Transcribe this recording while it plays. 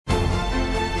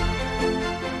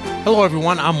Hello,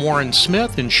 everyone. I'm Warren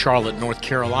Smith in Charlotte, North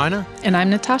Carolina. And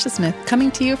I'm Natasha Smith, coming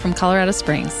to you from Colorado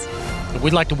Springs.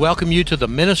 We'd like to welcome you to the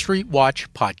Ministry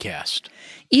Watch podcast.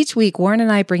 Each week, Warren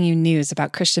and I bring you news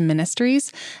about Christian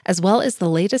ministries, as well as the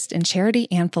latest in charity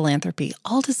and philanthropy,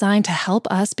 all designed to help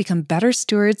us become better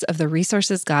stewards of the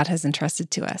resources God has entrusted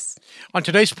to us. On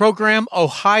today's program,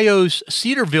 Ohio's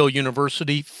Cedarville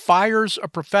University fires a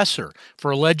professor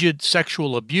for alleged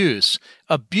sexual abuse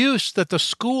that the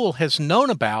school has known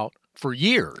about for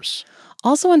years.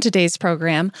 Also on today's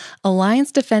program,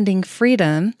 Alliance Defending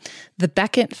Freedom, the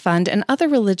Becket Fund, and other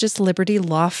religious liberty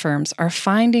law firms are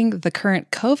finding the current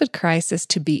COVID crisis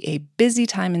to be a busy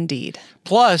time indeed.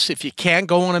 Plus, if you can't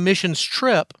go on a missions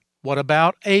trip, what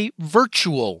about a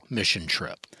virtual mission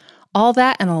trip? All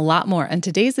that and a lot more on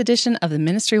today's edition of the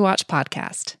Ministry Watch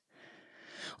podcast.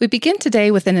 We begin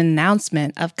today with an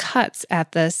announcement of cuts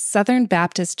at the Southern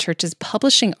Baptist Church's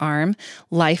publishing arm,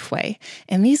 Lifeway,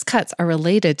 and these cuts are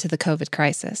related to the COVID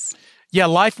crisis. Yeah,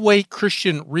 Lifeway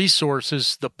Christian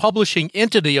Resources, the publishing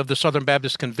entity of the Southern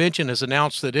Baptist Convention, has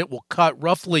announced that it will cut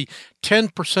roughly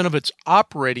 10% of its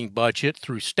operating budget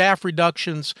through staff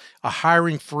reductions, a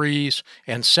hiring freeze,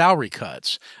 and salary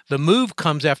cuts. The move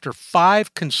comes after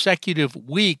 5 consecutive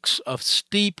weeks of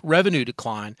steep revenue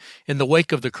decline in the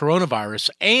wake of the coronavirus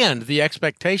and the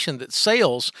expectation that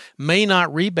sales may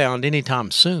not rebound anytime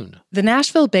soon. The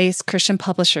Nashville-based Christian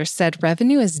publisher said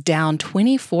revenue is down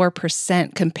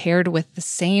 24% compared with the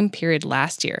same period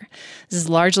last year. This is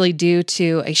largely due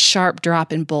to a sharp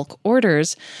drop in bulk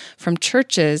orders from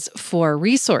churches for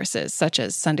resources such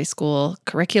as Sunday school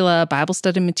curricula, Bible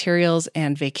study materials,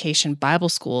 and vacation Bible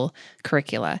school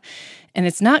curricula. And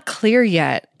it's not clear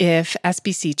yet if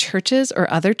SBC churches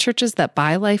or other churches that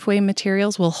buy Lifeway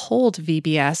materials will hold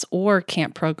VBS or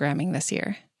camp programming this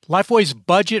year. Lifeway's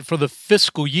budget for the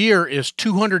fiscal year is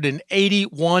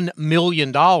 $281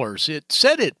 million. It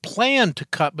said it planned to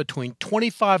cut between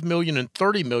 $25 million and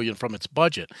 $30 million from its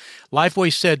budget.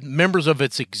 Lifeway said members of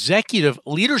its executive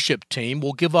leadership team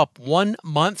will give up 1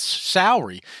 month's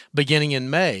salary beginning in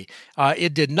May.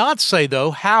 It did not say,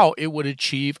 though, how it would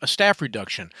achieve a staff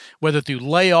reduction, whether through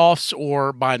layoffs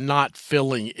or by not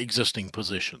filling existing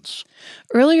positions.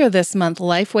 Earlier this month,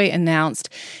 Lifeway announced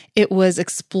it was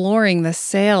exploring the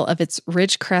sale of its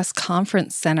Ridgecrest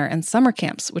Conference Center and summer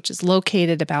camps, which is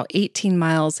located about 18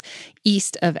 miles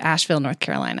east of Asheville, North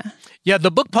Carolina. Yeah,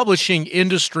 the book publishing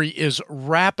industry is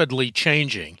rapidly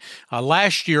changing.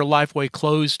 Last year, Lifeway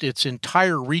closed its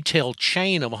entire retail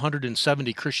chain of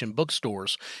 170 Christian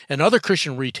bookstores, and other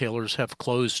Christian retailers have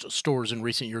closed stores in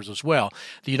recent years as well.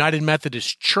 The United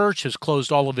Methodist Church has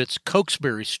closed all of its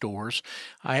Cokesbury stores,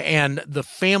 and the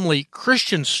Family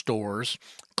Christian Stores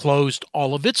closed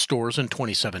all of its stores in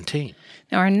 2017.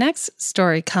 Now, our next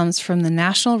story comes from the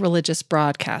National Religious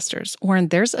Broadcasters. Warren,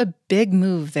 there's a big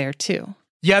move there, too.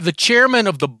 Yeah, the chairman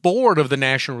of the board of the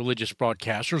National Religious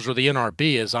Broadcasters, or the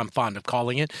NRB as I'm fond of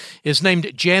calling it, is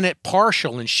named Janet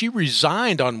Parshall, and she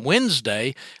resigned on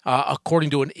Wednesday,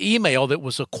 according to an email that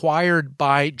was acquired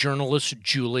by journalist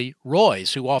Julie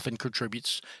Roys, who often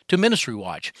contributes to Ministry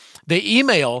Watch. The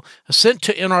email sent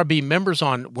to NRB members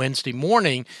on Wednesday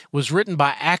morning was written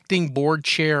by acting board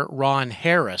chair Ron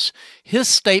Harris. His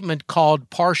statement called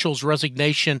Parshall's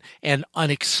resignation an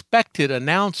unexpected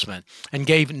announcement and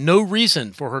gave no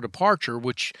reason for her departure,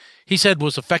 which he said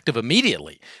was effective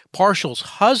immediately. Parshall's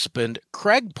husband,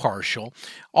 Craig Parshall,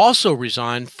 also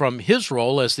resigned from his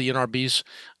role as the NRB's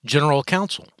general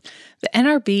counsel. The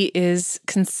NRB is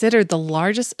considered the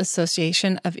largest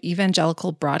association of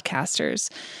evangelical broadcasters,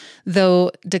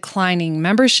 though declining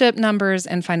membership numbers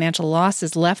and financial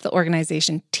losses left the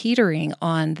organization teetering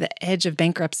on the edge of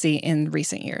bankruptcy in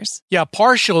recent years. Yeah,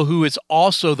 Parshall, who is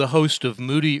also the host of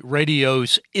Moody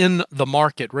Radio's In the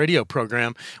Market radio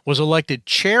program, was elected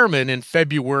chairman in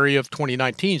February of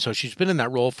 2019, so she's been in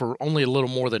that role for only a little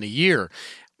more than a year.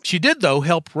 She did, though,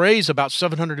 help raise about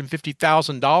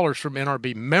 $750,000 from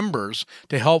NRB members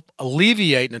to help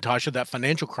alleviate, Natasha, that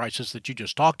financial crisis that you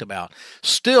just talked about.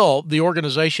 Still, the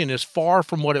organization is far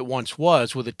from what it once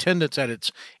was, with attendance at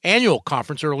its annual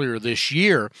conference earlier this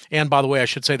year. And by the way, I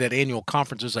should say that annual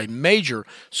conference is a major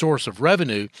source of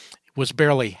revenue, was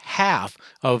barely half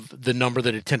of the number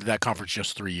that attended that conference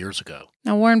just 3 years ago.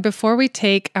 Now, Warren, before we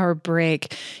take our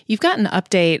break, you've got an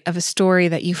update of a story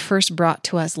that you first brought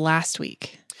to us last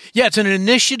week. Yeah, it's an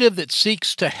initiative that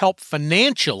seeks to help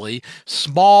financially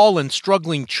small and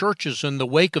struggling churches in the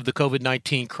wake of the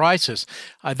COVID-19 crisis.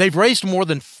 They've raised more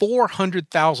than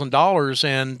 $400,000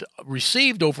 and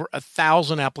received over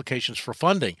 1,000 applications for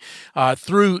funding.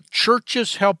 Through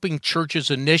Churches Helping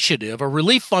Churches initiative, a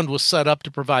relief fund was set up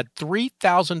to provide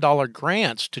 $3,000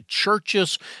 grants to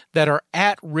churches that are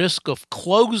at risk of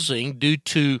closing due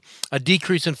to a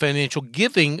decrease in financial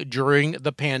giving during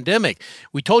the pandemic.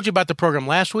 We told you about the program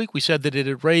last week. We said that it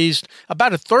had raised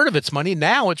about a third of its money.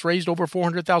 Now it's raised over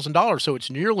 $400,000, so it's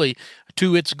nearly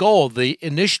to its goal. The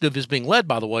initiative is being led,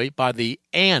 by the way, by the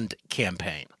AND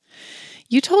campaign.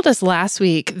 You told us last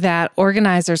week that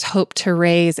organizers hope to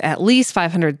raise at least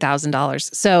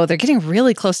 $500,000, so they're getting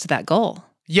really close to that goal.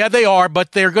 Yeah, they are,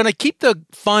 but they're going to keep the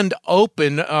fund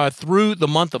open through the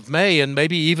month of May and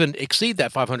maybe even exceed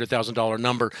that $500,000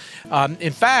 number.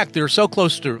 In fact, they're so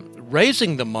close to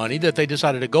raising the money that they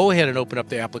decided to go ahead and open up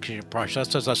the application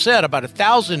process. As I said, about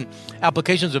 1,000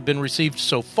 applications have been received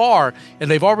so far,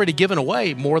 and they've already given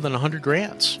away more than 100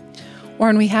 grants.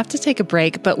 Warren, we have to take a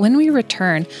break, but when we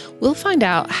return, we'll find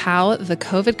out how the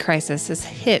COVID crisis has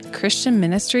hit Christian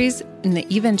ministries in the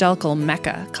evangelical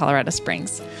Mecca, Colorado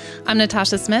Springs. I'm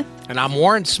Natasha Smith. And I'm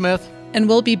Warren Smith. And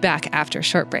we'll be back after a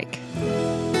short break.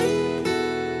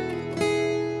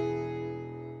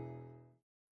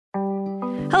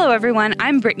 Hello, everyone.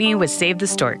 I'm Brittany with Save the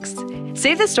Storks.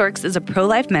 Save the Storks is a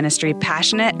pro-life ministry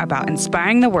passionate about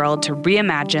inspiring the world to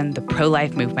reimagine the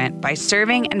pro-life movement by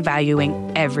serving and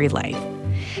valuing every life.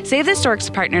 Save the Storks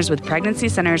partners with pregnancy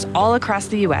centers all across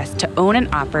the U.S. to own and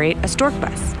operate a stork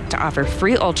bus to offer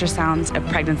free ultrasounds and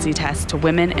pregnancy tests to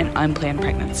women in unplanned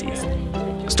pregnancies.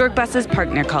 Stork buses park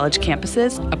near college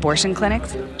campuses, abortion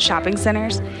clinics, shopping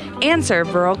centers, and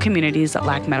serve rural communities that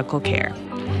lack medical care.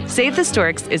 Save the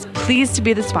Storks is pleased to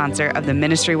be the sponsor of the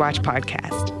Ministry Watch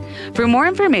podcast. For more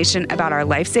information about our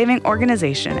life-saving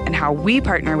organization and how we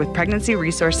partner with pregnancy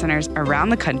resource centers around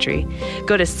the country,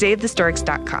 go to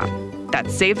SaveTheStorks.com.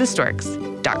 That's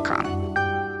SaveTheStorks.com.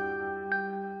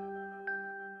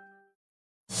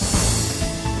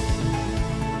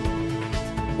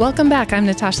 Welcome back. I'm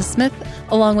Natasha Smith,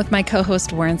 along with my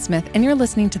co-host Warren Smith, and you're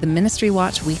listening to the Ministry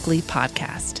Watch Weekly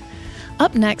podcast.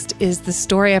 Up next is the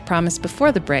story I promised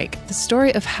before the break, the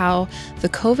story of how the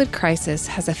COVID crisis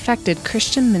has affected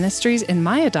Christian ministries in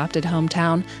my adopted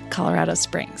hometown, Colorado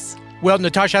Springs. Well,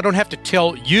 Natasha, I don't have to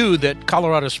tell you that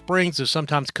Colorado Springs is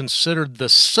sometimes considered the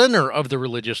center of the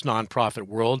religious nonprofit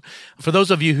world. For those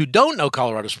of you who don't know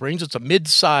Colorado Springs, it's a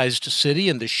mid-sized city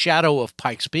in the shadow of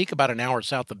Pikes Peak, about an hour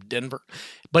south of Denver.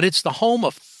 But it's the home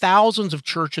of thousands of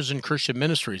churches and Christian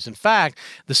ministries. In fact,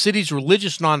 the city's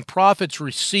religious nonprofits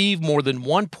receive more than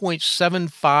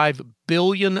 $1.75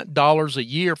 billion a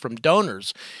year from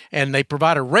donors, and they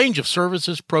provide a range of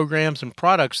services, programs, and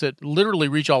products that literally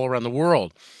reach all around the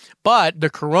world. But the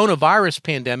coronavirus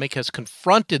pandemic has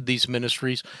confronted these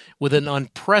ministries with an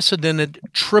unprecedented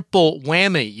triple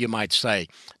whammy, you might say.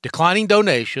 Declining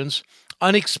donations,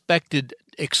 unexpected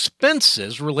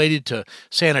expenses related to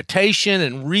sanitation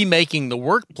and remaking the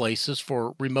workplaces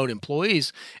for remote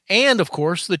employees, and, of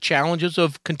course, the challenges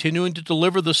of continuing to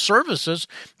deliver the services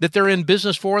that they're in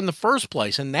business for in the first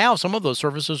place. And now some of those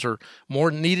services are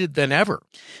more needed than ever.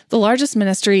 The largest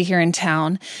ministry here in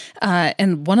town,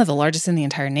 and one of the largest in the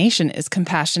entire nation, is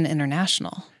Compassion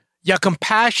International. Yeah,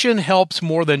 Compassion helps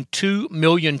more than 2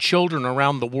 million children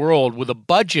around the world with a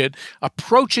budget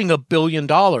approaching $1 billion,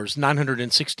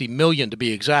 $960 million to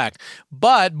be exact.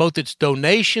 But both its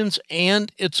donations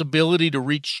and its ability to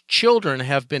reach children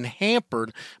have been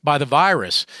hampered by the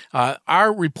virus.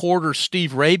 Our reporter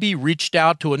Steve Raby reached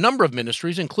out to a number of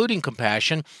ministries, including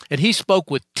Compassion, and he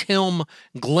spoke with Tim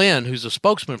Glenn, who's a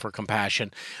spokesman for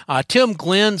Compassion. Tim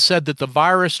Glenn said that the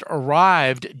virus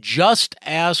arrived just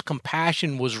as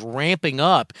Compassion was ramping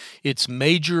up its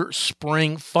major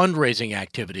spring fundraising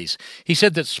activities. He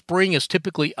said that spring is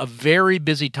typically a very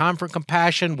busy time for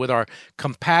Compassion, with our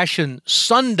Compassion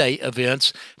Sunday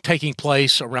events taking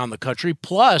place around the country.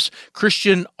 Plus,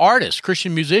 Christian artists,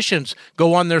 Christian musicians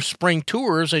go on their spring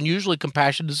tours, and usually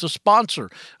Compassion is a sponsor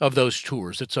of those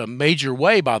tours. It's a major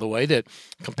way, by the way, that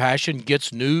Compassion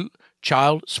gets new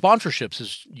child sponsorships,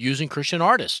 is using Christian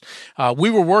artists. We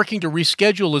were working to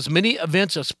reschedule as many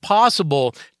events as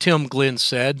possible, Tim Glenn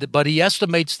said, but he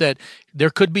estimates that there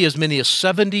could be as many as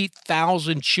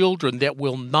 70,000 children that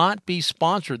will not be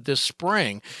sponsored this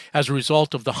spring as a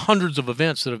result of the hundreds of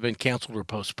events that have been canceled or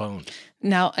postponed.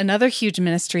 Now, another huge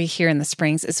ministry here in the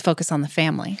Springs is Focus on the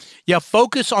Family. Yeah,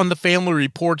 Focus on the Family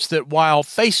reports that while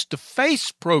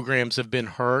face-to-face programs have been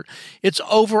hurt, its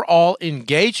overall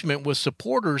engagement with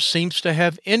supporters seems to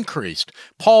have increased.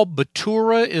 Paul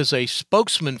Batura is a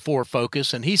spokesman for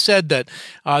Focus, and he said that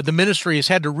the ministry has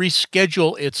had to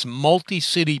reschedule its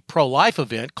multi-city pro-life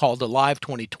event called Alive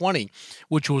 2020,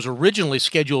 which was originally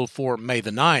scheduled for May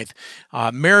the 9th.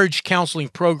 Marriage counseling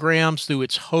programs through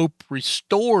its Hope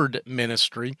Restored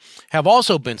ministry have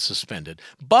also been suspended.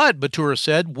 But, Batura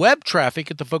said, web traffic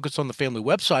at the Focus on the Family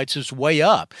websites is way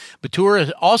up.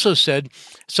 Batura also said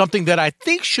something that I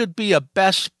think should be a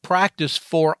best practice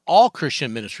for all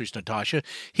Christian ministries, Natasha.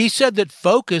 He said that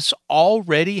Focus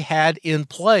already had in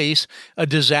place a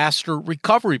disaster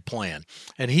recovery plan.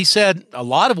 And he said a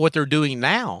lot of what they're doing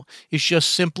now is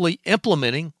just simply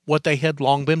implementing what they had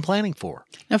long been planning for.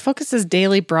 Now, Focus's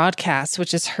daily broadcast,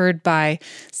 which is heard by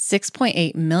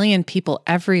 6.8 million people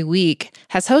every week,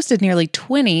 has hosted nearly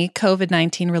 20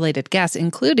 COVID-19 related guests,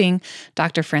 including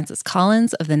Dr. Francis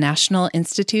Collins of the National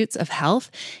Institutes of Health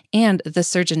and the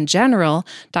Surgeon General,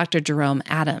 Dr. Jerome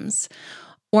Adams.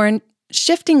 Warren,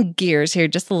 shifting gears here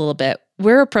just a little bit,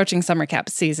 we're approaching summer camp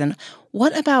season.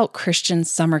 What about Christian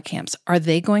summer camps? Are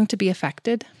they going to be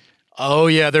affected? Oh,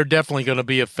 yeah, they're definitely going to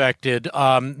be affected.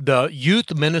 The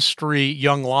youth ministry,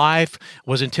 Young Life,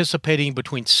 was anticipating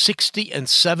between 60 and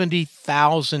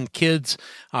 70,000 kids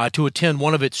to attend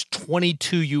one of its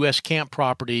 22 U.S. camp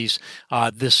properties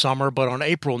this summer. But on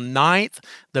April 9th,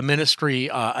 the ministry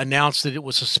announced that it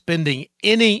was suspending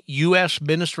any U.S.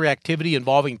 ministry activity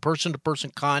involving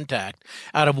person-to-person contact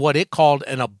out of what it called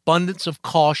an abundance of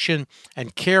caution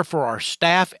and care for our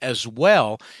staff as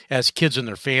well as kids and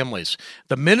their families.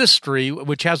 The ministry,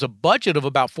 which has a budget of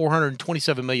about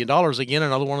 $427 million, again,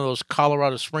 another one of those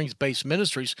Colorado Springs-based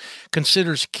ministries,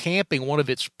 considers camping one of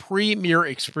its premier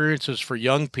experiences for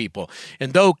young people.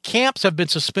 And though camps have been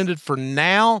suspended for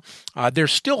now, they're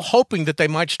still hoping that they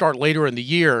might start later in the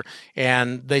year,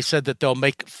 and they said that they'll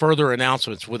make further announcements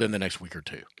within the next week or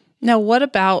two. Now, what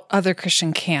about other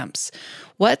Christian camps?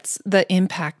 What's the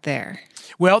impact there?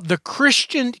 Well, the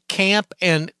Christian Camp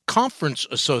and Conference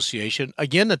Association,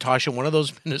 again, Natasha, one of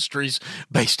those ministries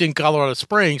based in Colorado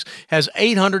Springs, has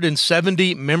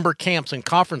 870 member camps and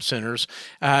conference centers.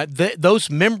 Those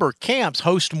member camps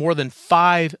host more than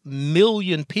 5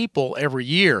 million people every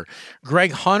year.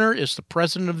 Greg Hunter is the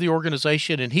president of the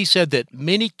organization, and he said that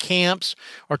many camps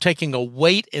are taking a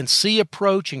wait-and-see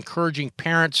approach, encouraging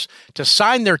parents to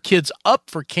sign their kids up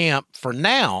for camp for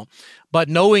now, but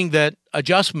knowing that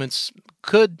adjustments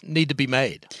could need to be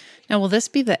made. Now, will this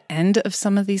be the end of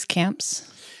some of these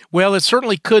camps? Well, it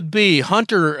certainly could be.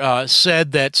 Hunter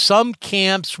said that some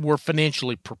camps were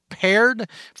financially prepared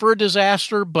for a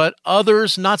disaster, but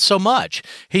others not so much.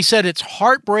 He said, it's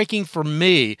heartbreaking for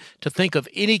me to think of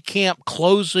any camp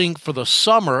closing for the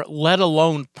summer, let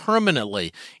alone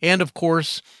permanently. And of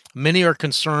course, many are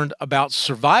concerned about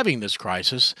surviving this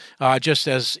crisis, just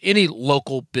as any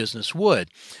local business would.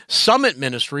 Summit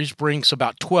Ministries brings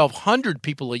about 1,200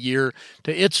 people a year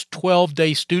to its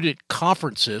 12-day student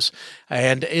conferences,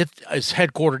 and it is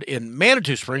headquartered in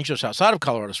Manitou Springs, just outside of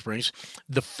Colorado Springs.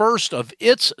 The first of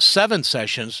its 7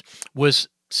 sessions was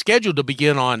scheduled to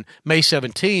begin on May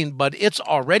 17, but it's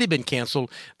already been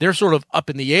canceled. They're sort of up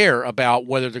in the air about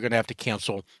whether they're going to have to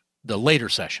cancel the later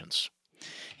sessions.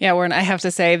 Yeah, Warren, I have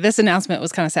to say this announcement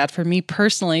was kind of sad for me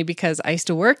personally because I used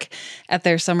to work at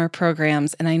their summer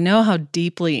programs and I know how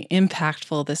deeply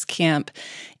impactful this camp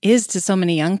is to so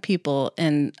many young people.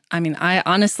 And I mean, I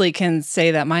honestly can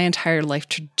say that my entire life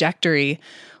trajectory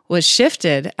was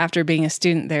shifted after being a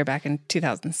student there back in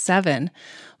 2007.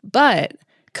 But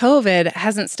COVID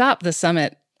hasn't stopped the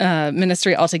Summit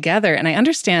ministry altogether. And I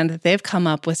understand that they've come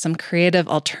up with some creative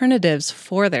alternatives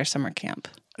for their summer camp.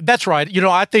 That's right. You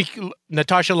know, I think,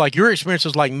 Natasha, like your experience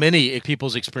is like many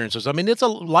people's experiences. I mean, it's a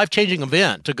life-changing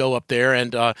event to go up there,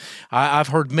 and I've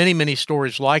heard many, many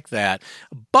stories like that.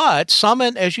 But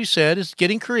Summit, as you said, is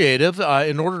getting creative.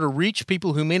 In order to reach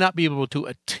people who may not be able to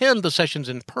attend the sessions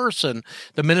in person,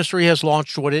 the ministry has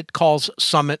launched what it calls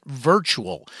Summit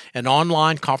Virtual, an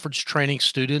online conference training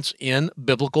students in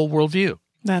biblical worldview.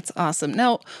 That's awesome.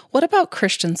 Now, what about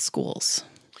Christian schools?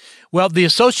 Well, the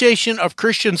Association of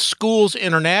Christian Schools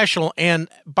International, and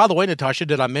by the way, Natasha,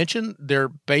 did I mention they're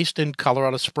based in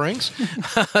Colorado Springs,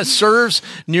 serves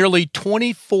nearly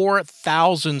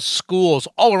 24,000 schools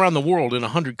all around the world in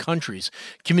 100 countries.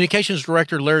 Communications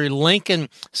Director Larry Lincoln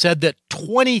said that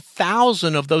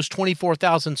 20,000 of those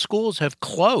 24,000 schools have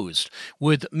closed,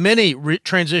 with many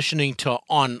transitioning to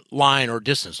online or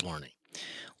distance learning.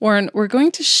 Warren, we're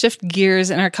going to shift gears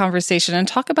in our conversation and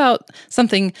talk about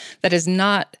something that is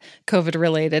not COVID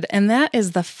related, and that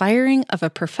is the firing of a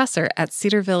professor at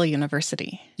Cedarville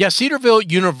University. Yeah, Cedarville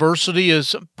University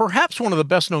is perhaps one of the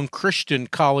best-known Christian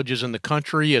colleges in the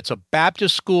country. It's a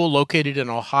Baptist school located in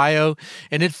Ohio,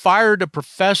 and it fired a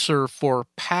professor for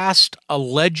past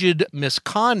alleged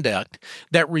misconduct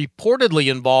that reportedly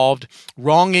involved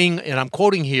wronging, and I'm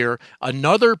quoting here,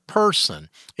 another person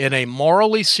in a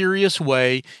morally serious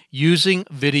way using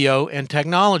video and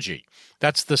technology.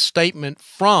 That's the statement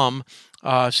from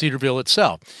Cedarville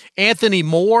itself. Anthony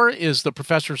Moore is the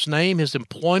professor's name. His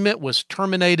employment was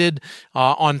terminated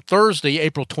on Thursday,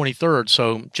 April 23rd,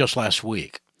 so just last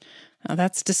week. Now,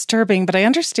 that's disturbing, but I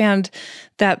understand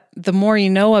that the more you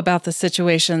know about the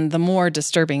situation, the more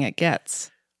disturbing it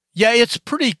gets. Yeah, it's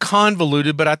pretty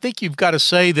convoluted, but I think you've got to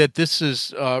say that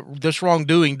this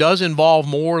wrongdoing does involve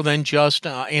more than just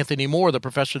Anthony Moore, the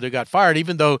professor that got fired,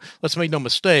 even though, let's make no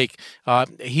mistake,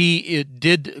 he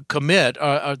did commit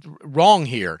a wrong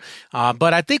here.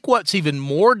 But I think what's even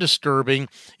more disturbing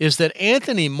is that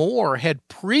Anthony Moore had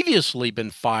previously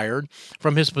been fired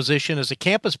from his position as a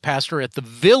campus pastor at the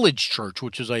Village Church,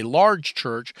 which is a large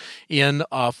church in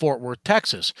Fort Worth,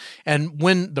 Texas. And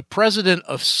when the president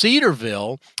of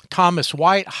Cedarville, Thomas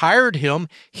White, hired him,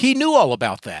 he knew all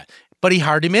about that, but he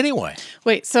hired him anyway.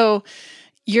 Wait, so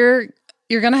you're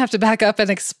going to have to back up and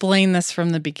explain this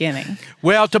from the beginning.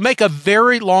 Well, to make a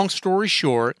very long story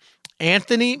short,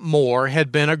 Anthony Moore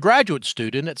had been a graduate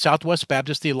student at Southwest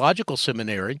Baptist Theological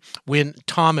Seminary when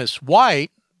Thomas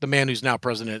White, the man who's now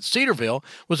president at Cedarville,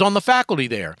 was on the faculty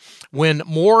there. When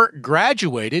Moore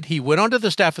graduated, he went onto the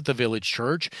staff at the Village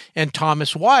Church, and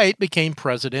Thomas White became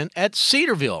president at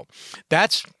Cedarville.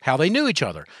 That's how they knew each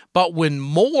other. But when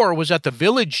Moore was at the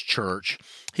Village Church,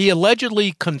 he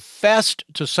allegedly confessed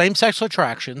to same-sex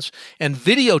attractions and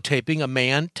videotaping a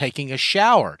man taking a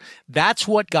shower. That's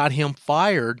what got him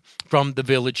fired from the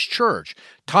Village Church.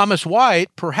 Thomas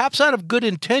White, perhaps out of good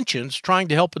intentions, trying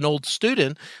to help an old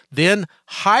student, then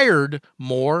hired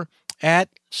Moore at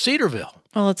Cedarville.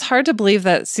 Well, it's hard to believe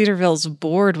that Cedarville's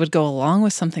board would go along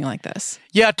with something like this.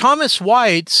 Yeah, Thomas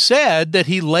White said that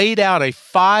he laid out a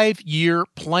 5-year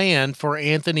plan for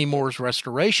Anthony Moore's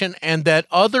restoration and that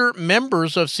other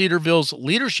members of Cedarville's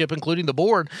leadership, including the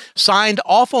board, signed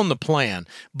off on the plan.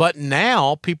 But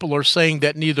now people are saying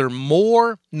that neither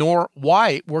Moore nor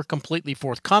White were completely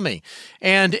forthcoming.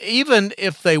 And even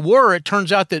if they were, it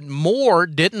turns out that Moore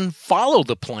didn't follow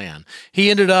the plan. He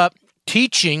ended up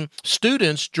teaching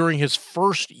students during his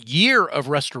first year of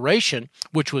restoration,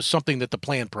 which was something that the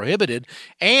plan prohibited,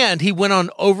 and he went on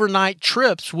overnight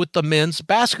trips with the men's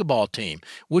basketball team,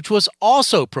 which was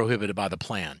also prohibited by the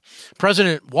plan.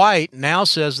 President White now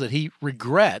says that he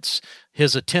regrets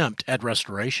his attempt at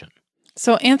restoration.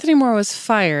 So Anthony Moore was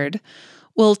fired.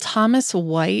 Will Thomas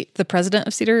White, the president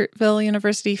of Cedarville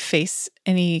University, face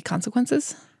any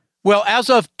consequences? Well, as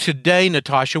of today,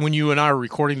 Natasha, when you and I are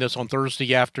recording this on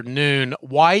Thursday afternoon,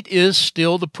 White is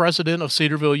still the president of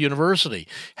Cedarville University.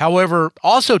 However,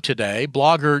 also today,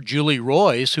 blogger Julie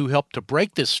Royce, who helped to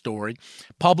break this story,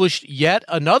 published yet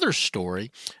another story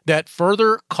that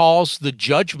further calls the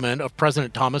judgment of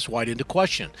President Thomas White into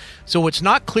question. So it's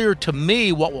not clear to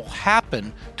me what will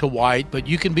happen to White, but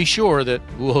you can be sure that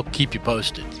we'll keep you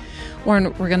posted.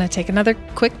 Warren, we're going to take another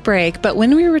quick break, but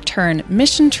when we return,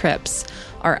 mission trips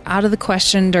are out of the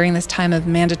question during this time of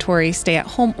mandatory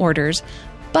stay-at-home orders.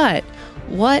 But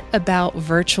what about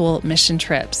virtual mission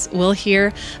trips? We'll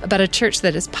hear about a church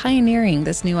that is pioneering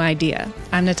this new idea.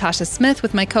 I'm Natasha Smith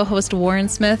with my co-host Warren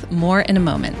Smith. More in a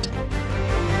moment.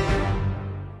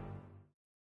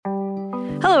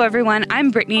 Hello, everyone. I'm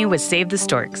Brittany with Save the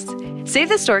Storks. Save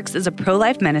the Storks is a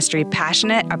pro-life ministry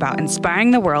passionate about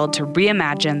inspiring the world to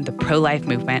reimagine the pro-life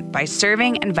movement by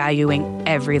serving and valuing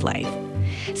every life.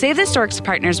 Save the Storks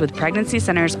partners with pregnancy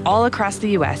centers all across the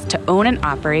U.S. to own and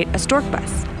operate a stork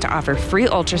bus to offer free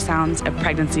ultrasounds and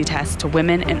pregnancy tests to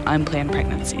women in unplanned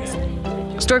pregnancies.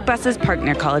 Stork buses park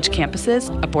near college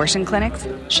campuses, abortion clinics,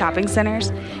 shopping centers,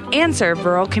 and serve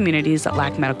rural communities that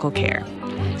lack medical care.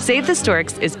 Save the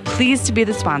Storks is pleased to be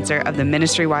the sponsor of the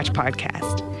Ministry Watch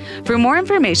podcast. For more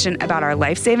information about our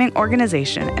life-saving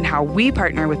organization and how we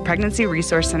partner with pregnancy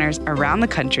resource centers around the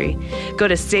country, go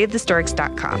to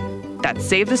SaveTheStorks.com. That's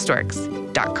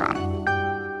SaveTheStorks.com.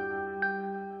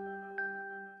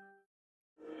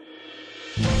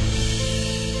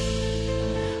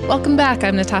 Welcome back.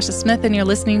 I'm Natasha Smith, and you're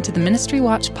listening to the Ministry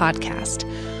Watch podcast.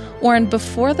 Warren,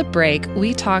 before the break,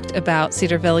 we talked about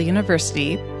Cedarville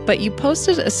University, but you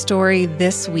posted a story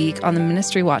this week on the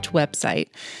Ministry Watch website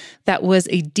that was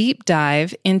a deep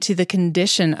dive into the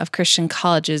condition of Christian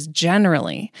colleges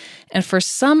generally. And for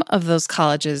some of those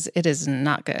colleges, it is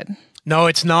not good. No,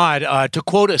 it's not. To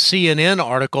quote a CNN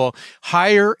article,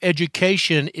 higher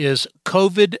education is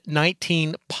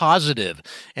COVID-19 positive.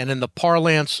 And in the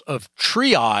parlance of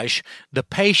triage, the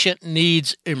patient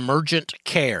needs emergent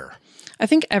care. I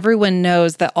think everyone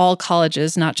knows that all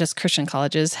colleges, not just Christian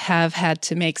colleges, have had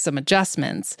to make some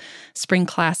adjustments. Spring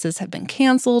classes have been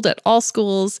canceled at all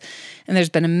schools, and there's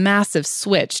been a massive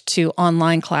switch to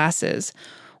online classes.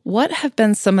 What have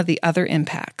been some of the other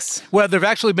impacts? Well, there have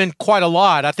actually been quite a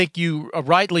lot. I think you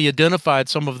rightly identified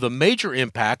some of the major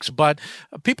impacts, but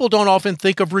people don't often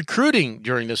think of recruiting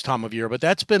during this time of year. But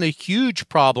that's been a huge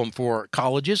problem for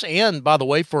colleges and, by the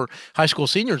way, for high school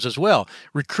seniors as well.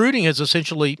 Recruiting has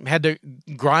essentially had to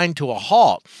grind to a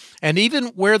halt. And even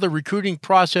where the recruiting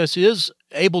process is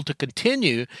able to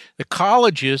continue, the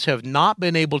colleges have not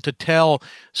been able to tell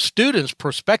students,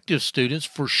 prospective students,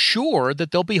 for sure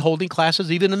that they'll be holding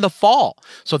classes even in the fall.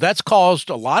 So that's caused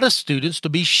a lot of students to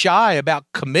be shy about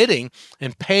committing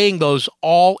and paying those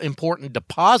all-important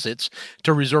deposits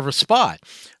to reserve a spot.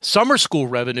 Summer school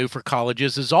revenue for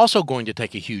colleges is also going to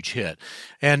take a huge hit.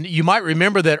 And you might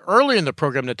remember that earlier in the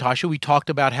program, Natasha, we talked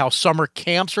about how summer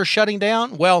camps are shutting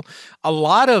down. Well, a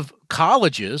lot of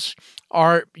colleges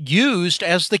are used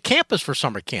as the campus for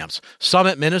summer camps.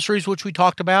 Summit Ministries, which we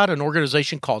talked about, an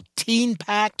organization called Teen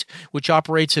Pact, which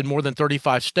operates in more than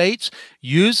 35 states,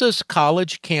 uses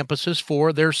college campuses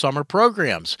for their summer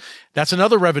programs. That's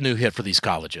another revenue hit for these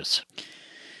colleges.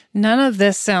 None of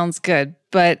this sounds good,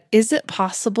 but is it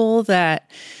possible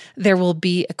that there will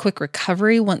be a quick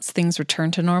recovery once things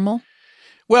return to normal?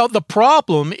 Well, the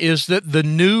problem is that the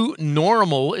new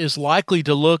normal is likely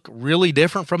to look really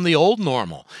different from the old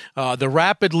normal. The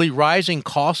rapidly rising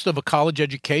cost of a college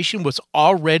education was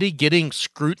already getting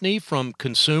scrutiny from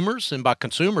consumers, and by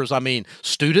consumers, I mean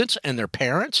students and their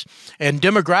parents. And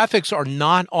demographics are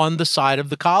not on the side of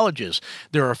the colleges.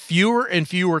 There are fewer and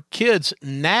fewer kids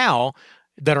now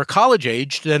that are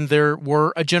college-aged than there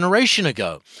were a generation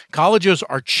ago. Colleges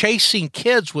are chasing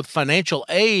kids with financial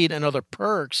aid and other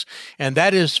perks, and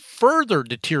that has further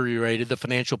deteriorated the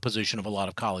financial position of a lot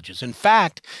of colleges. In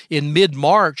fact, in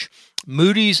mid-March,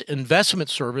 Moody's Investment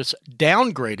Service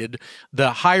downgraded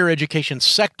the higher education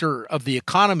sector of the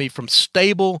economy from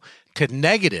stable to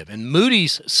negative. And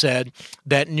Moody's said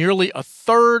that nearly a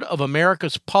third of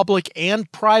America's public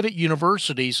and private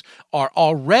universities are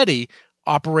already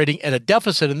operating at a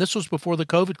deficit, and this was before the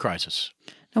COVID crisis.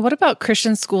 Now, what about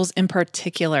Christian schools in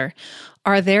particular?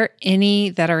 Are there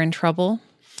any that are in trouble?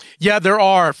 Yeah, there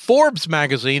are. Forbes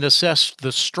magazine assessed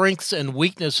the strengths and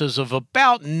weaknesses of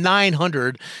about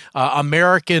 900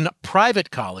 American private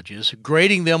colleges,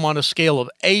 grading them on a scale of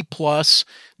A+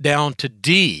 down to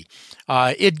D.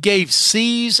 It gave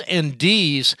C's and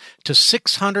D's to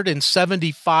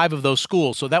 675 of those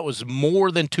schools, so that was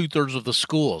more than two-thirds of the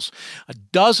schools.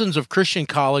 Dozens of Christian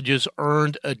colleges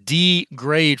earned a D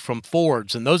grade from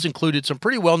Forbes, and those included some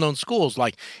pretty well-known schools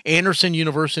like Anderson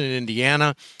University in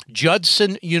Indiana,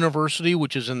 Judson University,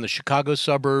 which is in the Chicago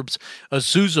suburbs,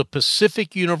 Azusa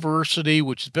Pacific University,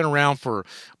 which has been around for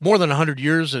more than 100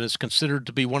 years and is considered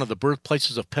to be one of the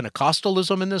birthplaces of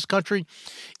Pentecostalism in this country,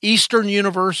 Eastern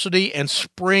University, and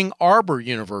Spring Arbor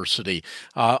University,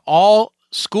 all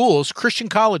schools, Christian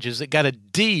colleges that got a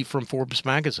D from Forbes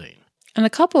magazine. And a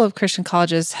couple of Christian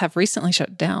colleges have recently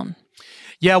shut down.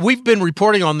 Yeah, we've been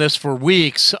reporting on this for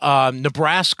weeks.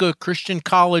 Nebraska Christian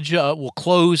College will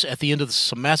close at the end of the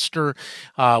semester.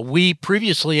 We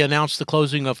previously announced the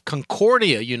closing of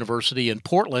Concordia University in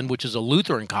Portland, which is a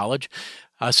Lutheran college.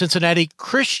 Cincinnati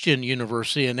Christian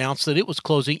University announced that it was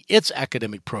closing its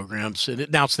academic programs, and it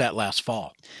announced that last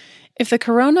fall. If the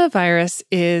coronavirus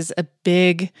is a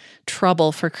big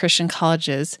trouble for Christian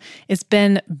colleges, it's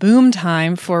been boom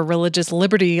time for religious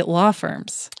liberty law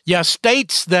firms. Yeah,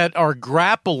 states that are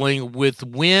grappling with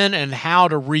when and how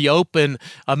to reopen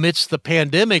amidst the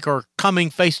pandemic are coming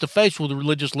face to face with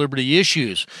religious liberty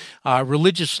issues.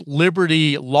 Religious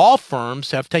liberty law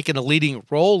firms have taken a leading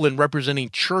role in representing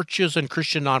churches and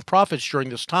Christian nonprofits during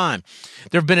this time.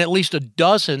 There have been at least a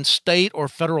dozen state or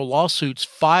federal lawsuits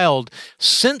filed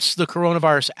since the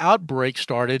coronavirus outbreak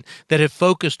started that have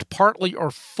focused partly or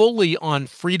fully on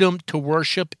freedom to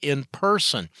worship in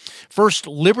person. First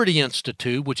Liberty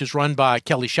Institute, which is run by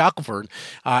Kelly Shackelford,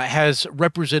 has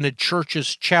represented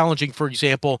churches challenging, for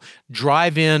example,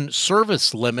 drive-in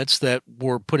service limits that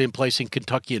were put in place in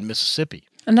Kentucky and Mississippi.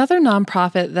 Another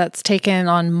nonprofit that's taken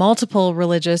on multiple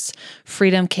religious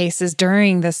freedom cases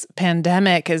during this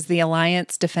pandemic is the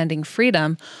Alliance Defending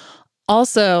Freedom,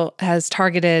 also has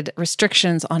targeted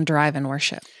restrictions on drive-in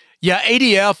worship. Yeah,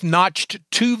 ADF notched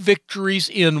 2 victories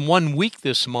in 1 week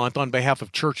this month on behalf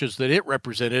of churches that it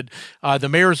represented. The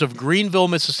mayors of Greenville,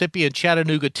 Mississippi, and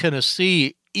Chattanooga,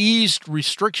 Tennessee eased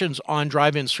restrictions on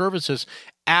drive-in services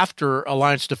after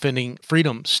Alliance Defending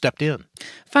Freedom stepped in.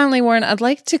 Finally, Warren, I'd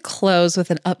like to close with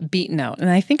an upbeat note,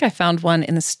 and I think I found one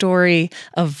in the story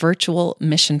of virtual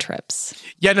mission trips.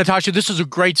 Yeah, Natasha, this is a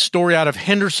great story out of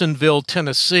Hendersonville,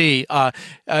 Tennessee.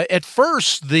 At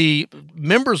first, the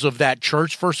members of that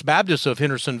church, First Baptist of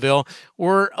Hendersonville,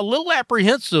 were a little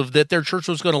apprehensive that their church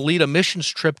was going to lead a missions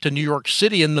trip to New York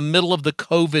City in the middle of the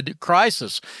COVID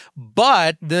crisis.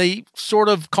 But they sort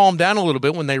of calmed down a little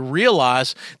bit when they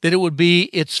realized that it would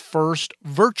be its first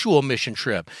virtual mission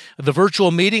trip. The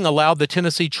virtual meeting allowed the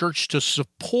Tennessee church to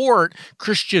support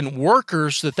Christian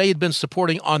workers that they had been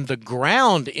supporting on the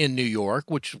ground in New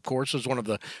York, which, of course, is one of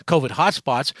the COVID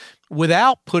hotspots,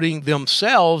 without putting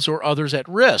themselves or others at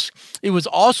risk. It was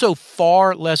also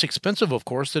far less expensive, of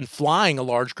course, than flying a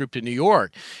large group to New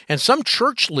York. And some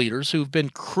church leaders who've been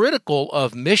critical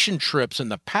of mission trips in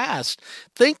the past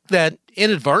think that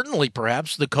inadvertently,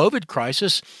 perhaps, the COVID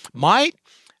crisis might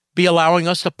be allowing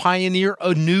us to pioneer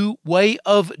a new way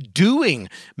of doing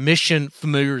mission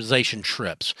familiarization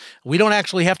trips. We don't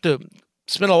actually have to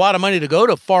spend a lot of money to go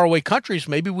to faraway countries.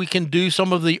 Maybe we can do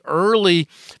some of the early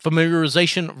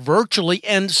familiarization virtually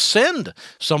and send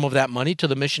some of that money to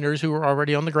the missionaries who are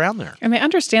already on the ground there. And I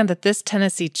understand that this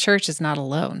Tennessee church is not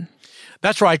alone.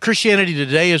 That's right. Christianity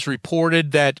Today has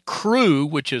reported that Cru,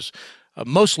 which is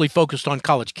mostly focused on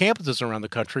college campuses around the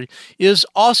country, is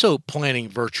also planning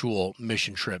virtual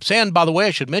mission trips. And by the way,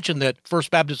 I should mention that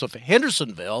First Baptist of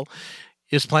Hendersonville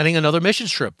is planning another missions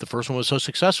trip. The first one was so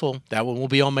successful, that one will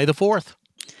be on May the 4th.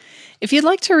 If you'd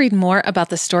like to read more about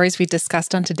the stories we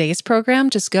discussed on today's program,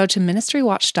 just go to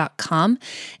ministrywatch.com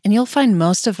and you'll find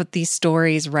most of these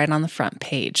stories right on the front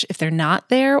page. If they're not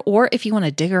there, or if you want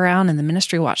to dig around in the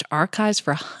Ministry Watch archives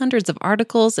for hundreds of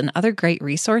articles and other great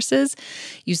resources,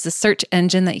 use the search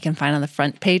engine that you can find on the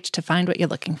front page to find what you're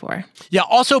looking for. Yeah,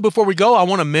 also before we go, I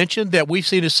want to mention that we've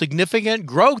seen a significant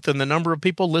growth in the number of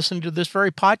people listening to this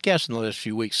very podcast in the last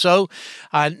few weeks. So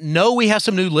I know we have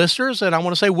some new listeners, and I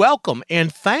want to say welcome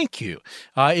and thank you.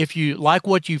 If you like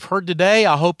what you've heard today,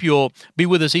 I hope you'll be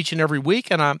with us each and every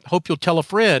week, and I hope you'll tell a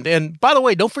friend. And by the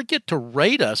way, don't forget to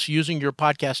rate us using your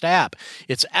podcast app.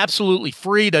 It's absolutely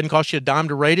free. It doesn't cost you a dime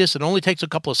to rate us. It only takes a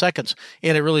couple of seconds,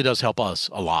 and it really does help us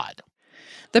a lot.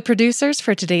 The producers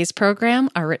for today's program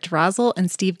are Rich Rosell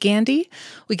and Steve Gandy.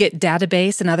 We get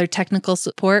database and other technical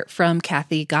support from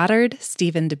Kathy Goddard,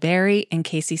 Stephen DeBerry, and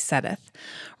Casey Sedeth.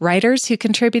 Writers who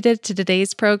contributed to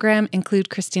today's program include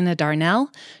Christina Darnell,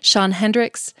 Sean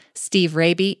Hendricks, Steve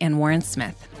Raby, and Warren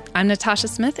Smith. I'm Natasha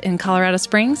Smith in Colorado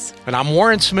Springs. And I'm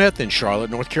Warren Smith in Charlotte,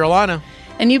 North Carolina.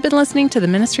 And you've been listening to the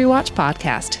Ministry Watch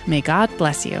podcast. May God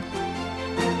bless you.